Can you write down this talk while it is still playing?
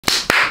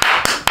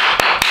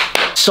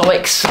so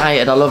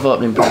excited. I love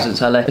opening presents,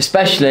 Ellie,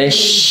 especially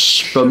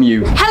from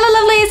you. Hello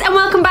lovelies and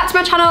welcome back to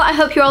my channel. I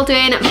hope you're all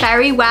doing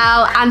very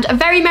well and a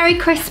very Merry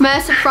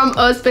Christmas from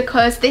us,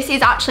 because this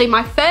is actually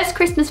my first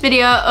Christmas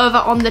video over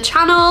on the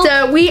channel.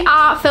 So we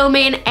are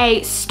filming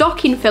a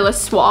stocking filler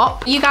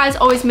swap. You guys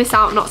always miss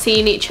out not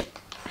seeing each.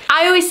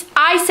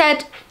 I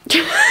said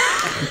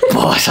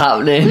What's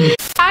happening?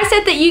 I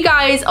said that you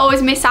guys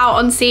always miss out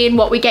on seeing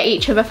what we get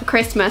each other for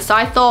Christmas, so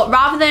I thought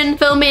rather than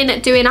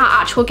doing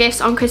our actual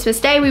gifts on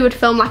Christmas Day, we would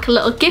film like a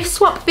little gift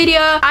swap video.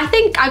 I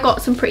think I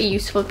got some pretty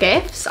useful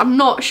gifts. I'm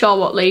not sure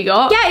what Lee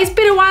got. Yeah, it's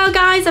been a while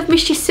guys, I've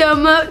missed you so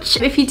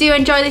much. If you do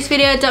enjoy this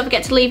video, don't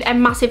forget to leave a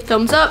massive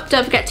thumbs up.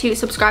 Don't forget to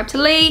subscribe to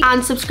Lee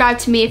and subscribe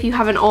to me if you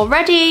haven't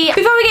already.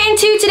 Before we get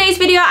into today's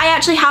video, I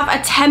actually have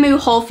a Temu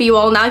haul for you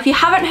all. Now, if you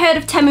haven't heard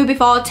of Temu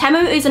before,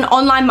 Temu is an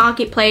online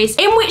marketplace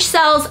in which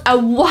sells a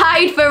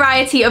wide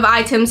variety of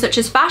items such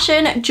as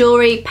fashion,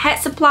 jewelry,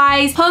 pet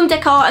supplies, home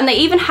decor, and they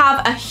even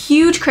have a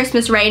huge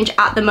Christmas range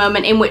at the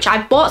moment in which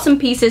I bought some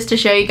pieces to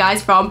show you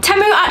guys from.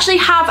 Temu actually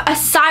have a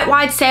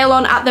site-wide sale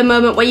on at the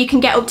moment where you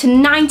can get up to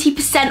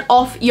 90%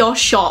 off your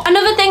shop.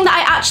 Another thing that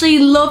I actually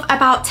love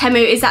about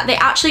Temu is that they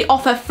actually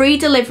offer free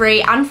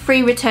delivery and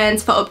free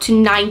returns for up to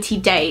 90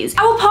 days.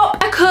 I will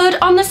pop a code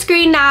on the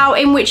screen now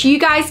in which you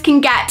guys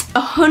can get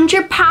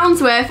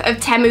 £100 worth of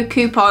Temu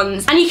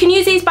coupons, and you can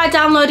use these by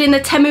downloading the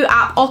Temu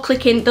app or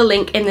clicking the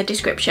link in the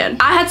description.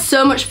 I had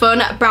so much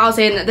fun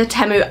browsing the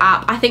Temu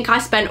app. I think I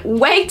spent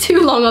way too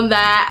long on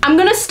there. I'm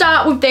gonna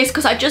start with this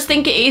because I just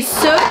think it is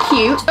so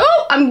cute.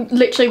 Oh, I'm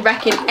literally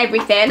wrecking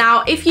everything.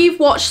 Now, if you've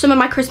watched some of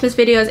my Christmas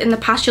videos in the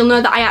past, you'll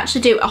know that I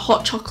actually do a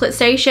hot chocolate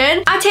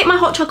station. I take my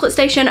hot chocolate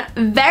station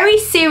very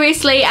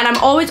seriously and I'm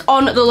always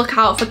on the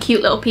lookout for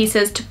cute little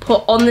pieces to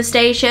put on the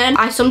station.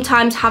 I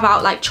sometimes have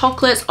out like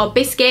chocolates or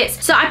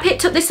biscuits. So I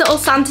picked up this little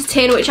Santa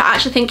tin, which I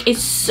actually think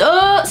is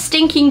so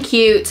stinking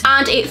cute,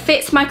 and it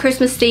fits my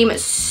Christmas theme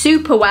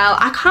super well.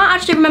 I can't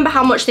actually remember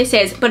how much this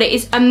is, but it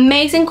is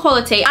amazing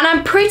quality, and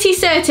I'm pretty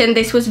certain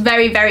this was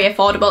very, very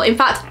affordable. In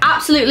fact,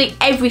 absolutely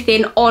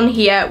everything on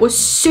here was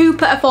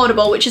super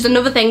affordable, which is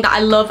another thing that I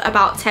love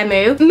about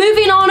Temu.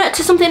 Moving on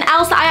to something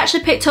else that I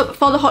actually picked up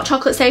for the hot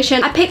chocolate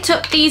station, I picked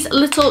up these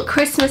little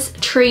Christmas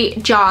tree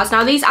jars.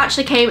 Now, these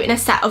actually came in a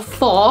set of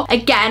 4.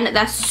 Again,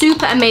 they're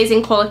super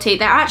amazing quality.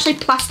 They're actually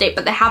plastic,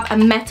 but they have a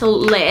metal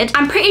lid.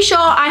 I'm pretty sure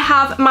I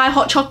have my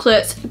hot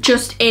chocolates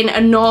just in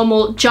a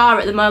normal jar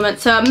at the moment,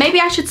 so maybe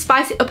I should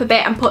spice it up a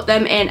bit and put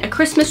them in a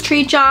Christmas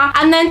tree jar.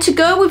 And then to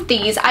go with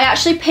these, I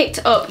actually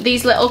picked up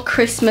these little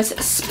Christmas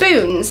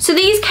spoons. So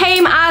these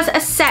came as a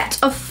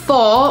set of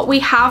 4. We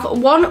have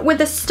one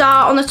with a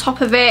star on the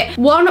top of it,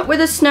 one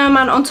with a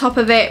snowman on top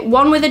of it,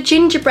 one with a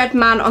gingerbread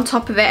man on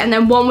top of it, and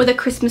then one with a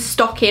Christmas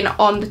stocking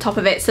on the top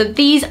of it. So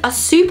these are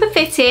super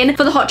fitting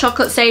for the hot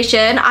chocolate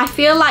station. I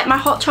feel like my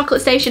hot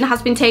chocolate station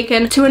has been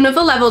taken to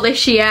another level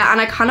this year, and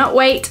I cannot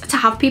wait to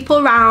have people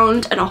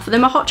around and offer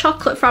them a hot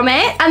chocolate from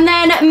it. And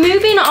then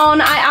moving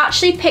on, I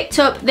actually picked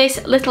up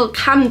this little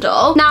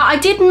candle. Now, I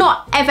did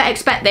not ever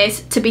expect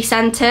this to be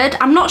scented.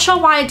 I'm not sure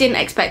why I didn't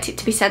expect it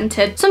to be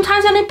scented.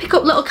 Sometimes when I pick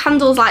up little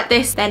candles like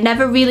this, they're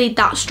never really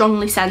that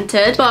strongly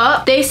scented,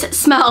 but this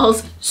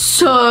smells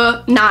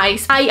so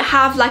nice. I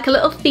have like a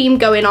little theme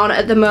going on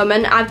at the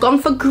moment. I've gone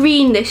for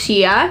green this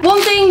year.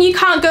 One thing you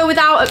can't go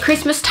without at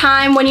Christmas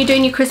time when you're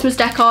doing your Christmas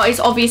decor is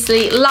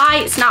obviously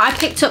lights. Now, I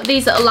picked up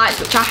these little lights,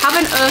 which I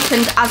haven't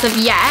opened as of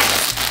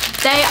yet.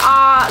 They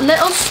are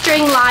little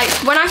string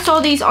lights. When I saw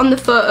these on the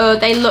photo,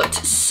 they looked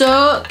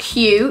so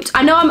cute.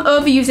 I know I'm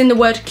overusing the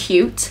word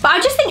cute, but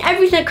I just think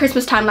everything at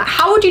Christmas time, like,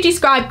 how would you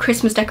describe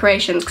Christmas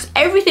decorations? Because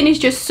everything is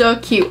just so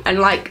cute and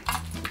like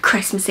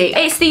Christmassy.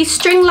 It's these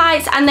string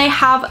lights and they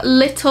have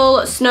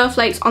little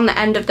snowflakes on the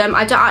end of them.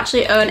 I don't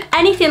actually own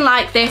anything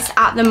like this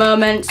at the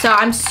moment, so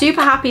I'm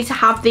super happy to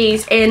have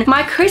these in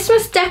my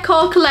Christmas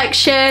decor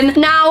collection.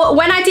 Now,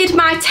 when I did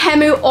my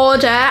Temu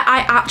order,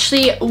 I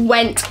actually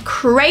went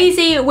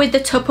crazy with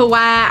the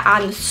Tupperware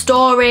and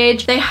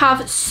storage. They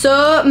have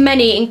so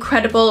many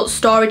incredible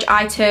storage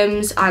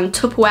items and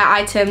Tupperware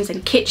items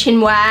and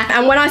kitchenware,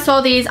 and when I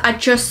saw these, I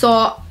just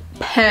thought,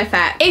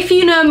 perfect. If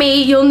you know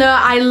me, you'll know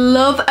I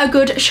love a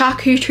good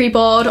charcuterie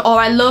board, or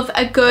I love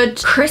a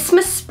good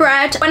Christmas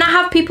spread. When I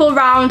have people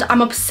around,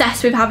 I'm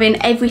obsessed with having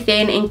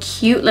everything in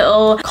cute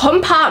little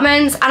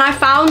compartments, and I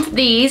found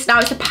these. Now,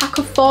 it's a pack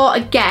of 4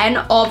 again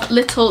of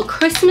little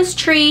Christmas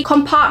tree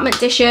compartment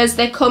dishes.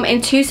 They come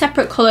in 2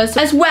 separate colours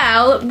as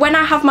well. When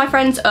I have my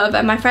friends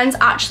over, my friends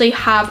actually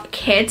have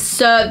kids,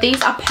 so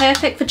these are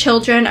perfect for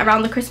children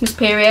around the Christmas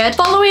period.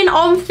 Following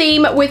on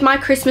theme with my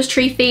Christmas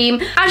tree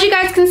theme, as you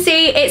guys can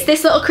see, it's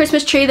this little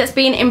Christmas tree that's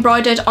been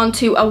embroidered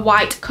onto a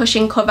white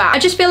cushion cover. I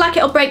just feel like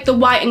it'll break the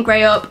white and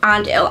grey up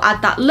and it'll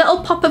add that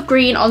little pop of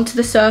green onto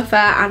the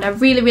sofa, and I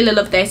really, really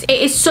love this.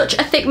 It is such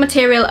a thick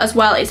material as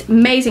well. It's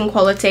amazing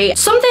quality.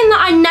 Something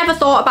that I never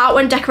thought about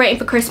when decorating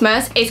for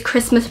Christmas is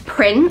Christmas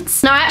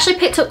prints. Now, I actually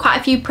picked up quite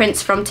a few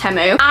prints from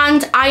Temu,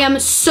 and I am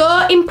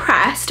so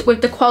impressed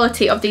with the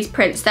quality of these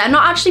prints. They're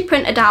not actually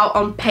printed out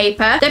on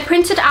paper. They're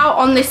printed out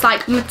on this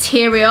like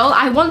material.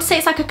 I want to say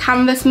it's like a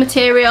canvas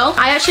material.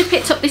 I actually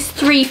picked up this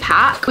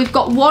 3-pack. We've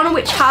got one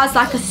which has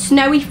like a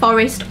snowy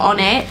forest on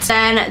it.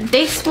 Then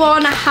this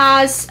one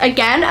has,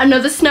 again,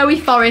 another snowy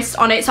forest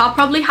on it. So I'll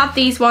probably have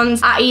these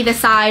ones at either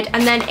side.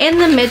 And then in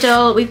the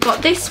middle, we've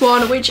got this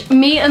one, which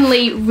me and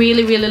Lee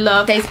really, really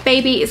love. This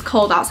baby is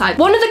cold outside.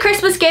 One of the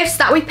Christmas gifts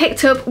that we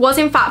picked up was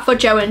in fact for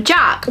Joe and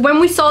Jack.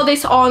 When we saw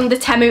this on the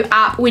Temu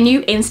app, we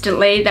knew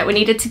instantly that we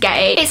needed to get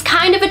it. It's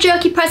kind of a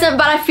jerky present,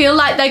 but I feel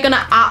like they're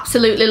gonna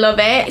absolutely love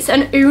it. It's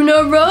an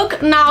Uno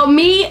rug. Now,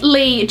 me,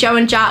 Lee, Joe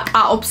and Jack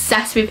are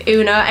obsessed with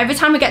Uno. Every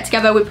time we get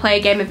together, we play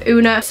a game of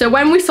Uno. So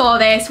when we saw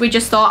this, we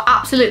just thought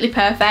absolutely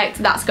perfect.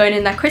 That's going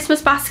in their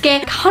Christmas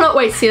basket. Cannot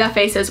wait to see their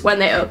faces when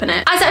they open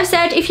it. As I've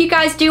said, if you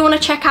guys do want to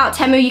check out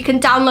Temu, you can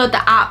download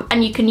the app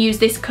and you can use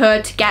this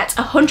code to get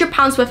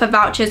 £100 worth of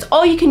vouchers,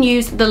 or you can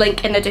use the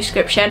link in the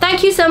description.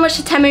 Thank you so much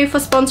to Temu for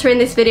sponsoring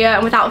this video,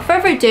 and without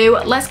further ado,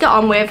 let's get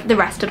on with the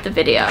rest of the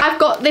video. I've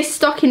got this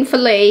stocking for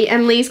Lee,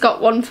 and Lee's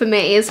got one for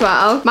me as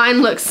well.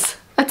 Mine looks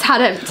a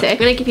tad empty. I'm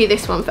gonna give you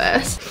this one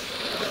first.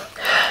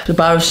 The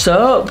bar of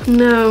soap?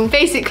 No.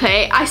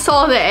 Basically, I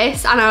saw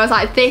this and I was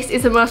like, this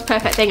is the most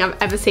perfect thing I've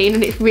ever seen,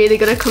 and it's really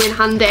gonna come in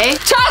handy.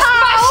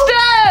 Taskmaster!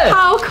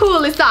 How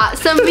cool is that?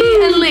 So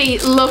me and Lee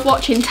love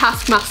watching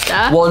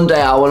Taskmaster. One day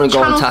I want to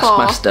go on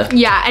Taskmaster. 4.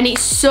 Yeah, and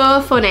it's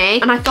so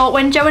funny. And I thought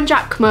when Joe and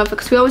Jack come over,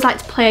 because we always like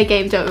to play a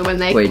game, don't we, when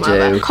they come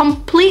over?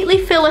 Completely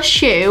fill a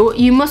shoe.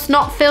 You must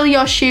not fill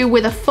your shoe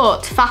with a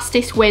foot.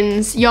 Fastest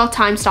wins. Your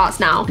time starts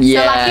now.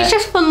 Yeah. So like, it's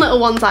just fun little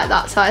ones like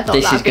that. So I thought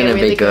this is gonna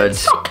be good.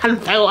 Fucking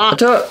filler. I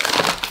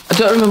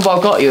don't remember what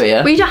I got you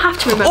here. We don't have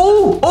to remember.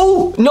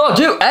 Oh, no, I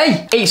do.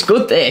 Hey, it's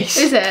good, this.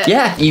 Is it?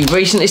 Yeah, you've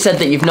recently said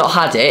that you've not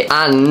had it,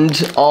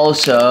 and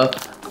also,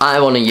 I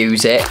want to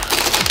use it.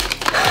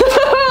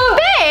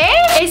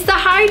 It's the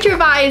Hydra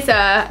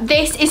Visor.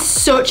 This is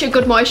such a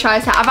good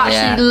moisturiser. I've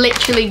actually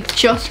literally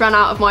just run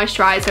out of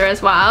moisturiser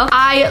as well.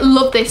 I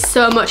love this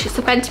so much. It's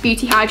the Fenty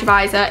Beauty Hydra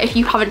Visor. If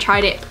you haven't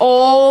tried it,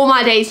 all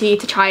my days you need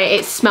to try it.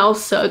 It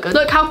smells so good.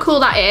 Look how cool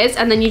that is,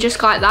 and then you just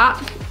go like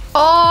that.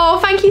 Oh,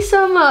 thank you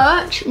so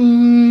much.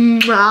 You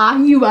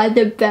are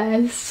the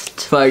best.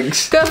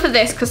 Thanks. Go for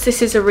this, because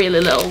this is a really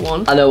little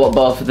one. I know what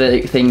both of the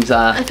things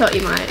are. I thought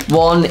you might.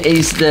 One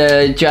is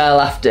the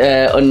gel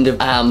after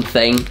underarm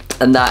thing,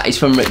 and that is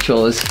from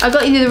Rituals. I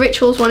got you the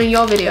Rituals one in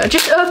your video.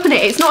 Just open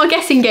it. It's not a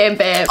guessing game,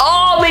 babe.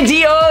 Oh, my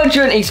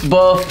deodorant. It's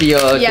both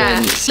deodorants.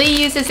 Yeah.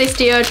 Lee uses this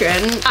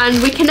deodorant, and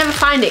we can never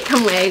find it,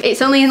 can we?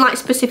 It's only in like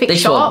specific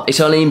shops. One. It's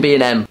only in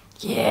B&M.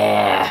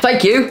 Yeah.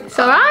 Thank you. It's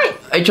alright.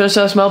 Are you trying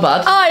to smell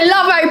bad? Oh, I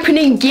love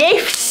opening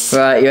gifts.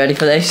 Right, you ready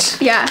for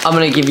this? Yeah. I'm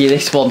going to give you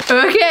this one.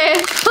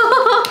 Okay.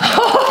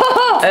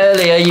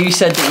 Earlier, you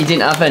said that you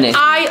didn't have any.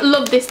 I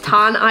love this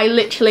tan. I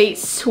literally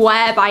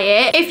swear by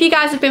it. If you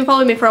guys have been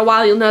following me for a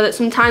while, you'll know that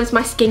sometimes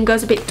my skin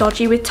goes a bit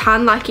dodgy with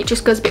tan. Like, it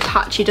just goes a bit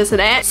patchy, doesn't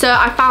it? So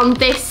I found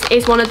this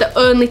is one of the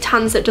only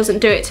tans that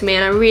doesn't do it to me,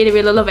 and I really,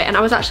 really love it. And I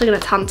was actually going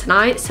to tan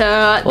tonight, so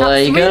that's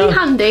really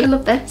handy. I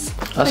love this.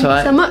 That's Thank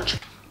you so much.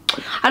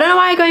 I don't know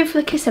why you're going for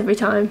the kiss every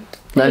time.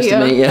 Nice to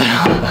meet you.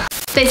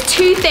 There's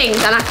two things,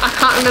 and I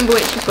can't remember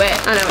which is which.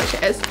 I know which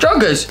it is.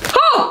 Joggers.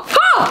 Oh,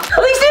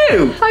 are these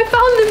new? I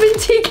found them in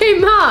TK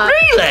Maxx.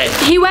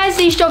 Really? He wears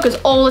these joggers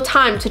all the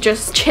time to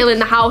just chill in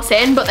the house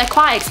in, but they're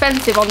quite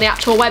expensive on the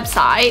actual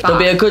website. They'll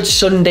be a good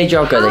Sunday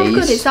jogger, How these.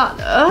 good is that,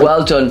 though?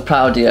 Well done,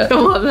 proud of you.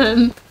 Come on,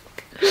 then.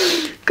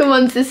 Come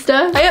on, sister.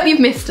 I hope you've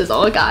missed us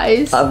all,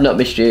 guys. I've not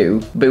missed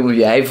you. Been with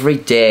you every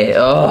day.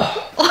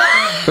 Oh.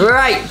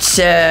 Right,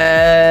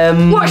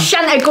 what's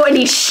Santa got in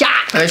his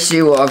shack? Let's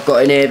see what I've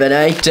got in here, then,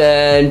 eh?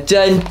 Dun,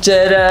 dun,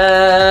 dun,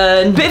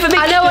 dun. Bit of a mixture.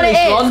 I know what it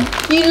is. One.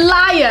 You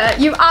liar.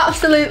 You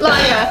absolute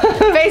liar.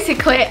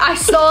 Basically, I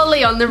saw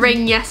Lee on the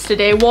ring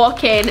yesterday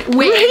walk in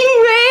with...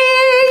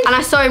 Ring! And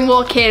I saw him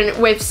walk in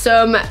with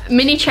some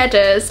mini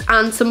cheddars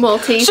and some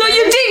Maltesers. So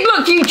you did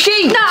look, you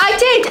cheat! No, I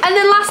did. And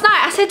then last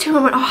night I said to him,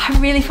 I went, oh, I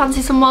really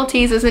fancy some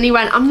Maltesers. And he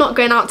went, I'm not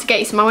going out to get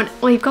you some. I went,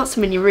 well, you've got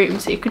some in your room,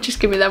 so you could just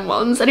give me them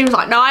ones. And he was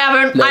like, no, I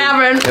haven't. Look, I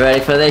haven't. You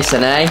ready for this,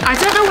 then, eh? I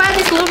don't know where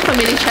this love for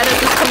mini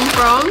cheddars has come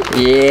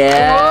from.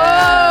 Yeah.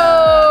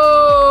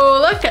 Whoa,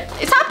 look at,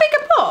 is that a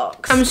bigger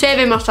box? I'm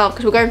saving myself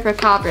because we're going for a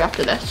Cadbury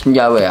after this.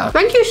 Yeah, we are.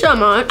 Thank you so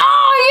much.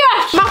 Oh,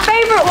 yes, my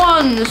favourite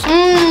ones.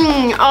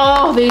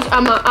 Oh, these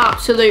are my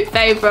absolute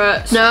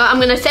favourites. No, I'm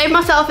going to save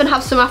myself and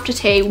have some after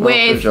tea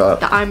with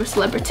the I'm a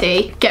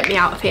Celebrity. Get me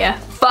out of here.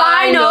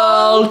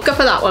 Final. Go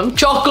for that one.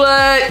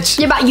 Chocolate.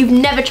 Yeah, but you've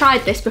never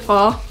tried this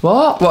before.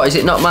 What? What, is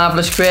it not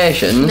Marvellous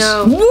Creations?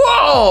 No.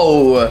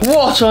 Whoa!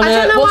 What on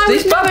earth? What's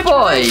this bad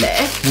boy?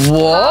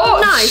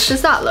 What? How nice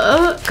does that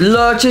look?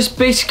 Lotus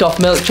Biscoff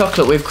milk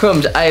chocolate with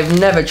crumbs. I have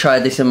never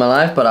tried this in my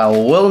life, but I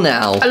will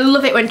now. I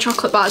love it when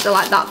chocolate bars are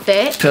like that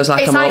thick. Feels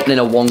like I'm opening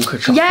a Wonka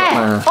chocolate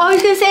bar. Oh, I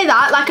was going to say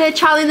that, like a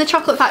Charlie in the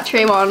Chocolate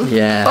Factory one.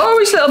 Yeah. Oh,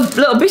 it's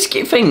little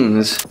biscuit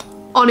things.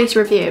 Honest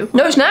review.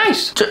 No, it's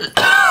nice.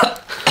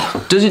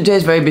 Does it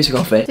taste very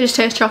biscoffy? It just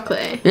tastes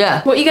chocolatey.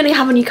 Yeah. What are you going to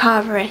have on your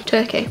carvery?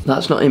 Turkey.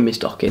 That's not in my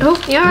stocking.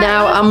 Oh, yeah. Right.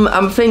 Now,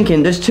 I'm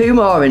thinking there's 2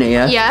 more in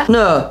here. Yeah.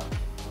 No.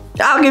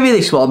 I'll give you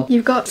this one.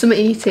 You've got some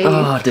eating.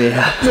 Oh, dear.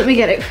 Let me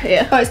get it for you.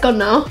 Oh, it's gone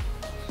now.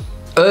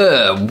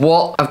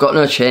 What? I've got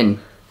no chin.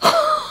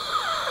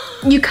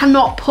 You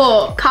cannot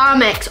put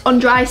Carmex on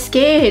dry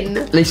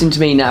skin. Listen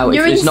to me now.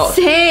 You're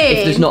insane.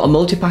 If there's not a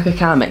multi-pack of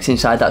Carmex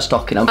inside that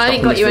stocking, I'm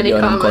stopping this video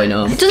and I'm going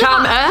home. It doesn't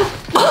matter.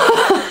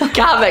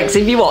 Carmex,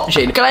 if you're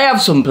watching, can I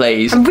have some,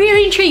 please? I'm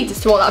really intrigued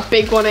as to what that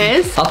big one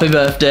is. Happy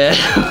birthday.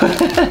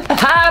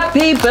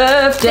 Happy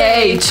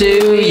birthday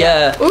to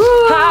ya.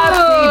 Ooh,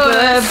 Happy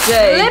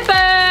birthday. Slippers.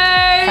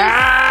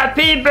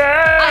 Happy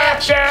birthday.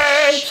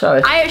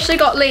 Sorry. I actually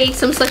got Lee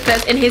some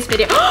slippers in his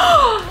video.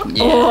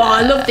 Oh,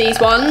 I love these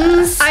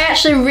ones. I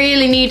actually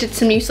really needed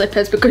some new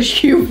slippers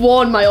because you've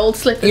worn my old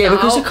slippers. Yeah,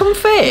 because they're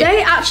comfy.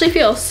 They actually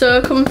feel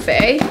so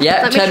comfy.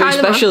 Yeah, Temu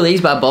special,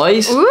 these bad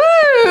boys. Ooh. Look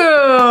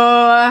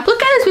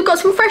at this, we've got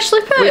some fresh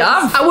slippers. We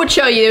have. I would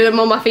show you them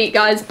on my feet,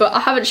 guys, but I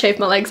haven't shaved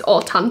my legs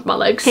or tanned my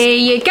legs. Here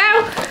you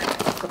go.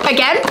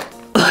 Again,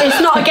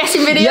 it's not a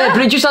guessing video. Yeah,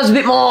 but it just has a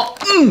bit more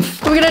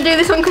oomph. We're gonna do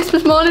this on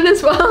Christmas morning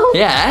as well.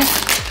 Yeah.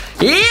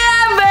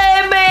 Yeah,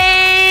 baby!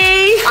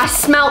 I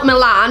smelt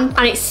Milan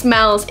and it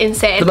smells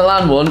insane. The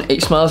Milan one,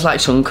 it smells like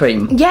sun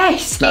cream.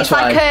 Yes, That's it's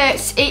like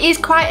it is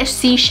quite a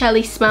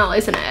seashell-y smell,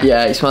 isn't it?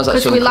 Yeah, it smells like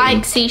sun cream. Because we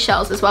like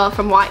seashells as well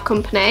from White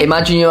Company.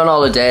 Imagine you're on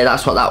holiday,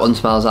 that's what that one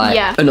smells like.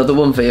 Yeah. Another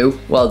one for you,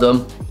 well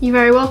done. You're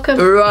very welcome.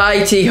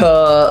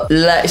 Righty-ho,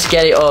 let's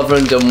get it over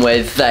and done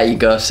with. There you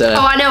go, sir.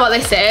 Oh, I know what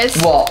this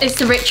is. What? It's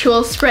the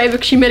ritual spray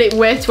because you made it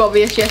way too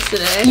obvious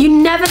yesterday. You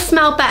never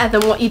smell better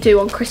than what you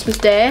do on Christmas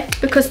Day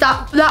because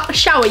that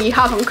shower you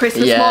have on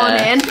Christmas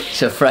morning.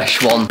 It's a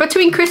fresh one.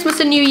 Between Christmas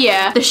and New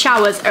Year, the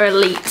showers are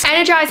elite.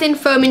 Energising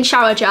foaming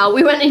shower gel.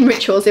 We went in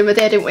rituals the other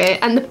day, didn't we?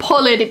 And the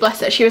poor lady,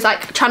 bless her, she was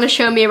like trying to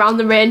show me around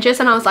the ranges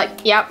and I was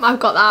like, yep, I've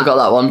got that. I got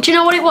that one. Do you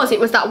know what it was?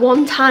 It was that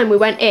one time we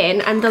went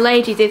in and the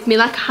lady did me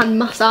like a hand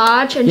massage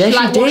and Yeah, she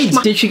like did.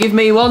 Did she give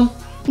me one?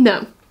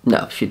 No.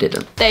 No, she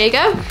didn't. There you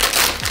go.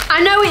 I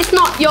know it's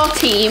not your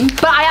team,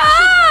 but I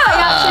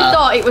actually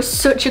thought it was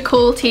such a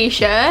cool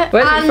t-shirt.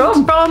 Where's it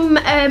from? From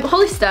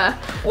Hollister.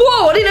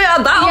 Whoa, I didn't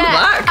have that on the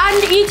back.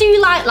 And you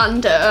do like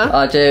Lando.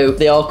 I do.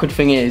 The awkward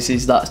thing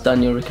is that's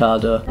Daniel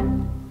Ricciardo.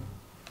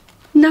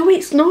 No,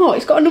 it's not.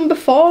 It's got a number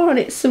 4 on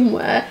it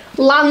somewhere.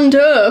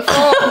 Lando 4.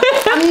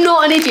 I'm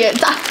not an idiot.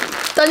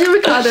 Daniel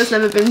Ricciardo's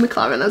never been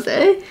McLaren, has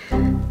he?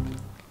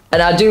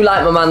 And I do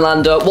like my man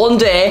Lando. One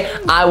day,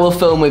 I will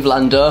film with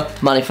Lando,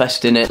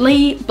 manifesting it.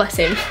 Lee, bless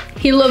him.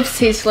 He loves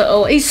his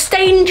little... He's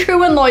staying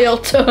true and loyal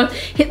to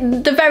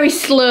the very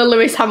slow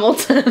Lewis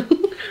Hamilton.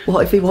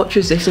 What if he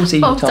watches this and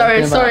sees you talking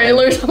about sorry, him?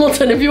 Lewis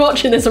Hamilton, if you're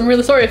watching this, I'm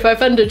really sorry if I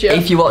offended you.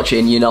 If you're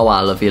watching, you know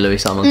I love you,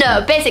 Lewis Hamilton.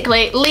 No,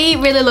 basically, Lee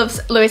really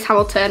loves Lewis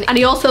Hamilton, and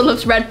he also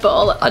loves Red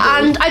Bull.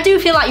 I do. I do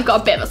feel like you've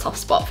got a bit of a soft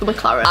spot for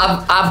McLaren.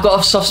 I've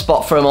got a soft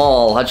spot for them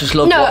all. I just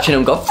love watching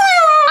them go...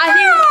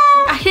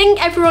 I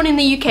think everyone in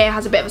the UK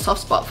has a bit of a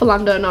soft spot for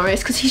Lando Norris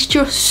because he's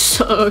just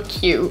so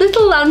cute.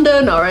 Little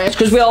Lando Norris.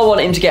 Because we all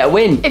want him to get a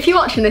win. If you're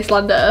watching this,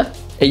 Lando.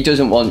 He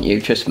doesn't want you,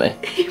 trust me.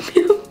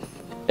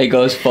 He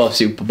goes for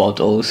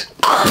supermodels.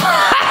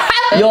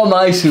 You're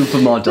my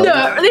supermodel.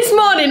 No, this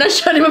morning I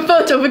showed him a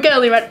photo of a girl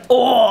and he went,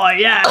 oh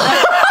yeah.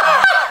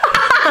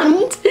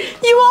 And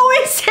you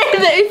always say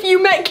that if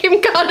you met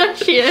Kim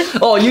Kardashian.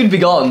 Oh, you'd be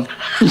gone.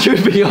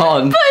 You'd be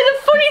gone. But the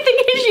funny thing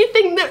is you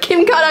think that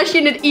Kim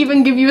Kardashian would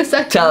even give you a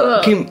second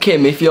vote.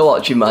 Kim, if you're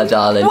watching, my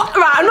darling. What,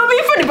 right, I'm not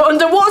being funny, but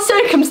under what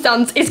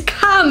circumstance is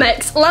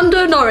Carmex,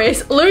 Lando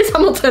Norris, Lewis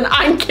Hamilton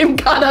and Kim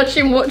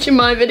Kardashian watching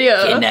my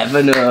video? You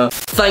never know.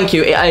 Thank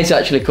you, it is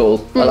actually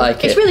cool. I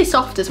like it. It's really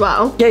soft as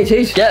well. Yeah, it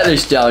is. Get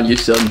this down, you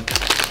son.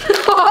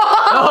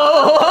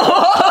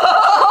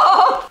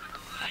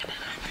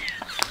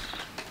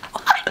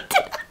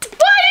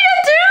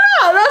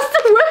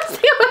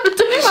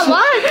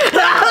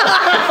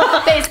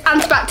 It's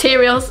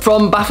antibacterials.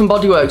 From Bath and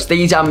Body Works,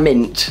 these are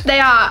mint. They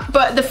are,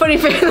 but the funny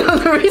thing,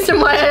 the reason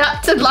why I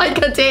acted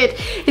like I did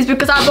is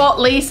because I bought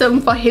Lee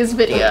some for his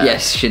video.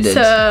 Yes, she did.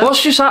 So,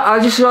 What's just that? I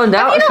just learned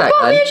out a have you sec not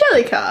bought then. me a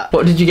jelly cat?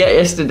 What did you get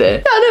yesterday?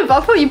 Yeah, I know,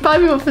 but I thought you'd buy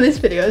me one for this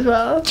video as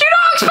well. Do you know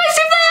how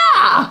expensive they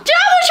are? Do you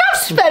know how much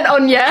I've spent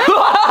on you?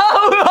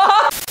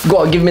 Go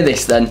on, give me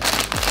this then.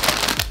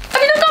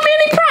 Have you not got me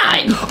any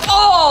Prime?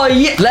 Oh,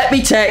 boy! Let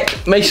me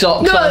take my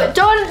socks off. No,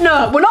 don't,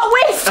 no. We're not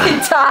wasting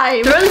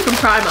time. They're only from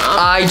Primark.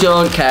 I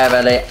don't care,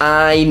 Ellie.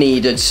 I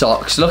needed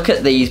socks. Look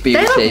at these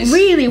beauties. They look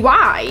really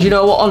white. You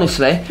know what,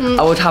 honestly?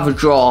 I would have a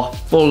drawer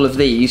full of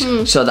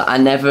these so that I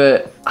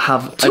never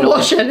have to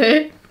wash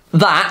any.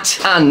 That,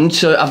 and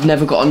so I've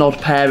never got an odd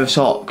pair of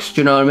socks,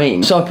 do you know what I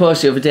mean? So I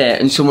posted the other day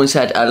and someone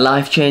said a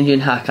life-changing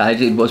hack I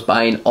did was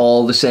buying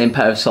all the same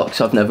pair of socks,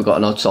 so I've never got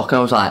an odd sock. And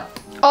I was like,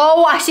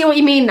 oh, I see what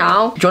you mean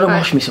now. do you want to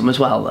wash me some as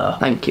well, though?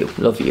 Thank you.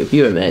 Love you.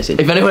 You're amazing.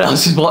 If anyone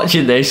else is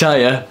watching this, are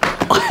you?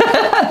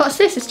 What's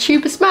this? It's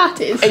Tube of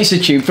Smarties. It's a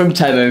tube from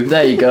Temu.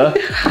 There you go.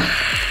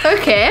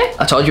 Okay.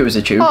 I told you it was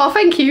a tube. Oh,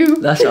 thank you.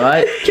 That's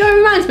alright. Do you know what it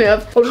reminds me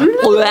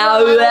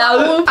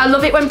of? I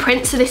love it when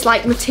prints are this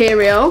like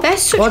material. They're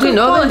such good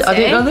quality. I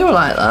didn't know they were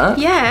like that.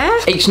 Yeah.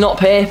 It's not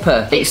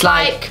paper. It's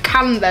like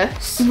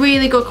canvas.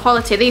 Really good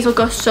quality. These will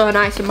go so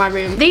nice in my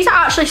room. These are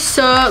actually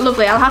so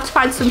lovely. I'll have to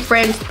find some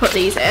frames to put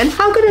these in.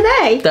 How good are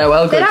they? They're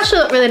well good. They'd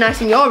actually look really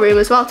nice in your room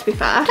as well, to be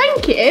fair.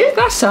 Thank you.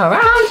 That's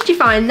alright. How did you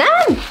find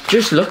them?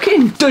 Just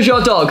looking. Does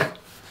your dog?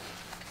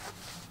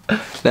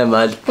 Never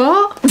mind.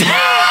 What?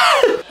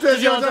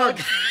 Does your dog?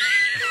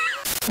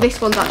 This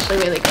one's actually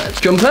really good.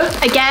 Jumper?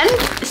 Again,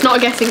 it's not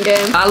a guessing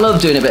game. I love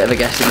doing a bit of a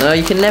guessing though.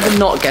 You can never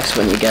not guess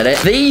when you get it.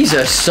 These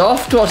are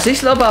soft. What's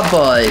this little bad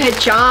boy?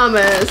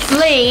 Pajamas.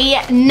 Lee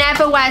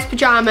never wears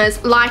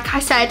pajamas. Like I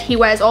said, he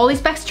wears all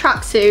his best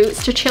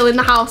tracksuits to chill in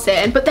the house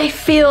in, but they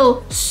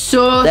feel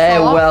so They're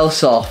soft. well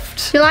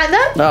soft. You like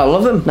them? Oh, I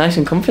love them. Nice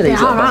and comfy, these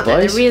little bad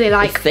boys. They're really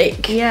like they're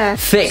thick. Yeah.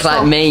 Thick soft.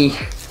 like me.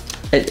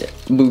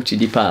 Booty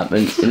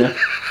department, you know.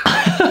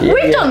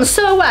 We've done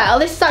so well.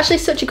 This is actually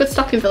such a good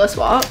stocking filler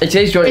swap. It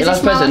is. Do you want your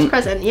last my present? last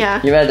present?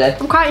 Yeah. You ready?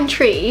 I'm quite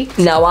intrigued.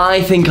 Now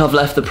I think I've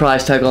left the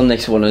price tag on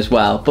this one as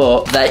well,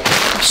 but they.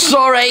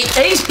 Sorry,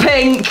 it's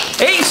pink.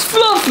 It's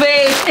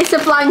fluffy. It's a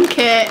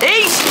blanket.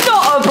 It's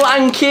not a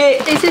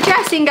blanket. It's a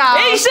dressing gown.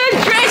 It's a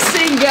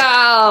dressing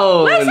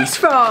gown. Where's this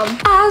from?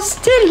 As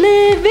to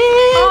living.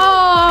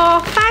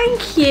 Oh,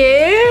 thank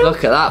you.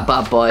 Look at that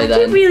bad boy I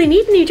then. do really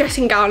need a new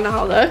dressing gown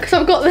now though, because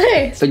I've got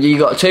this. But you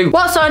got two.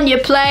 What's on your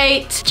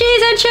plate?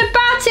 Cheese and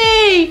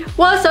chapati.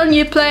 What's on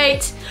your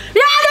plate?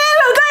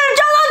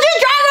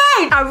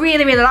 I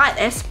really, really like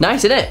this.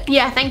 Nice, isn't it?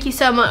 Yeah, thank you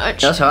so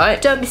much. That's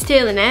alright. Don't be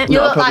stealing it. You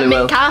No, I look like probably Mick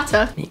will.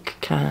 Carter. Mick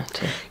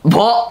Carter.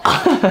 What?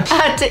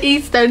 At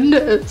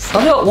EastEnders.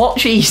 I don't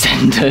watch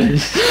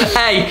EastEnders.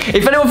 Hey,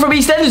 if anyone from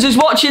EastEnders is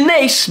watching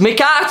this, Mick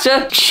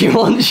Carter, she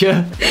wants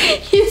you.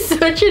 You're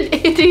such an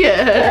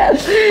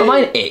idiot. Am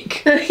I an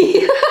ick?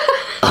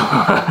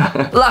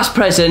 Last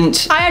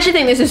present. I actually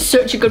think this is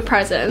such a good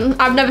present.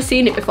 I've never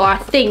seen it before. I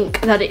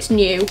think that it's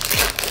new.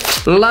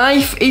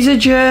 Life is a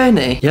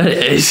journey. Yeah,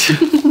 it is.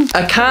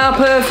 A car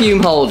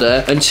perfume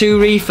holder and 2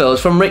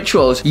 refills from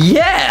Rituals.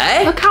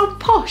 Yeah. Look how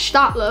posh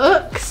that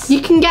looks. You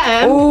can get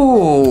them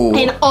Ooh.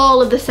 in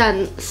all of the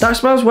scents. That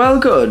smells well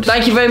good.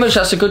 Thank you very much.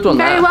 That's a good one.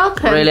 Very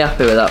welcome. Really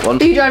happy with that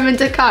one. Are you driving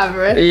to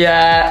Carvery?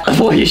 Yeah.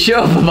 What are you sure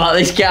about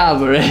this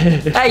Carvery?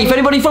 Hey, if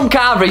anybody from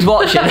Carvery's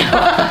watching.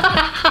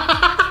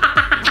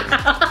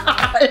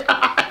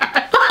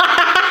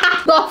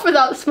 Laugh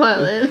without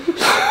smiling.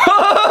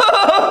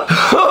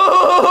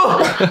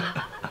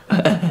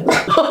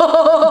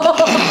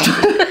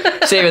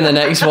 See you in the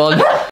next one.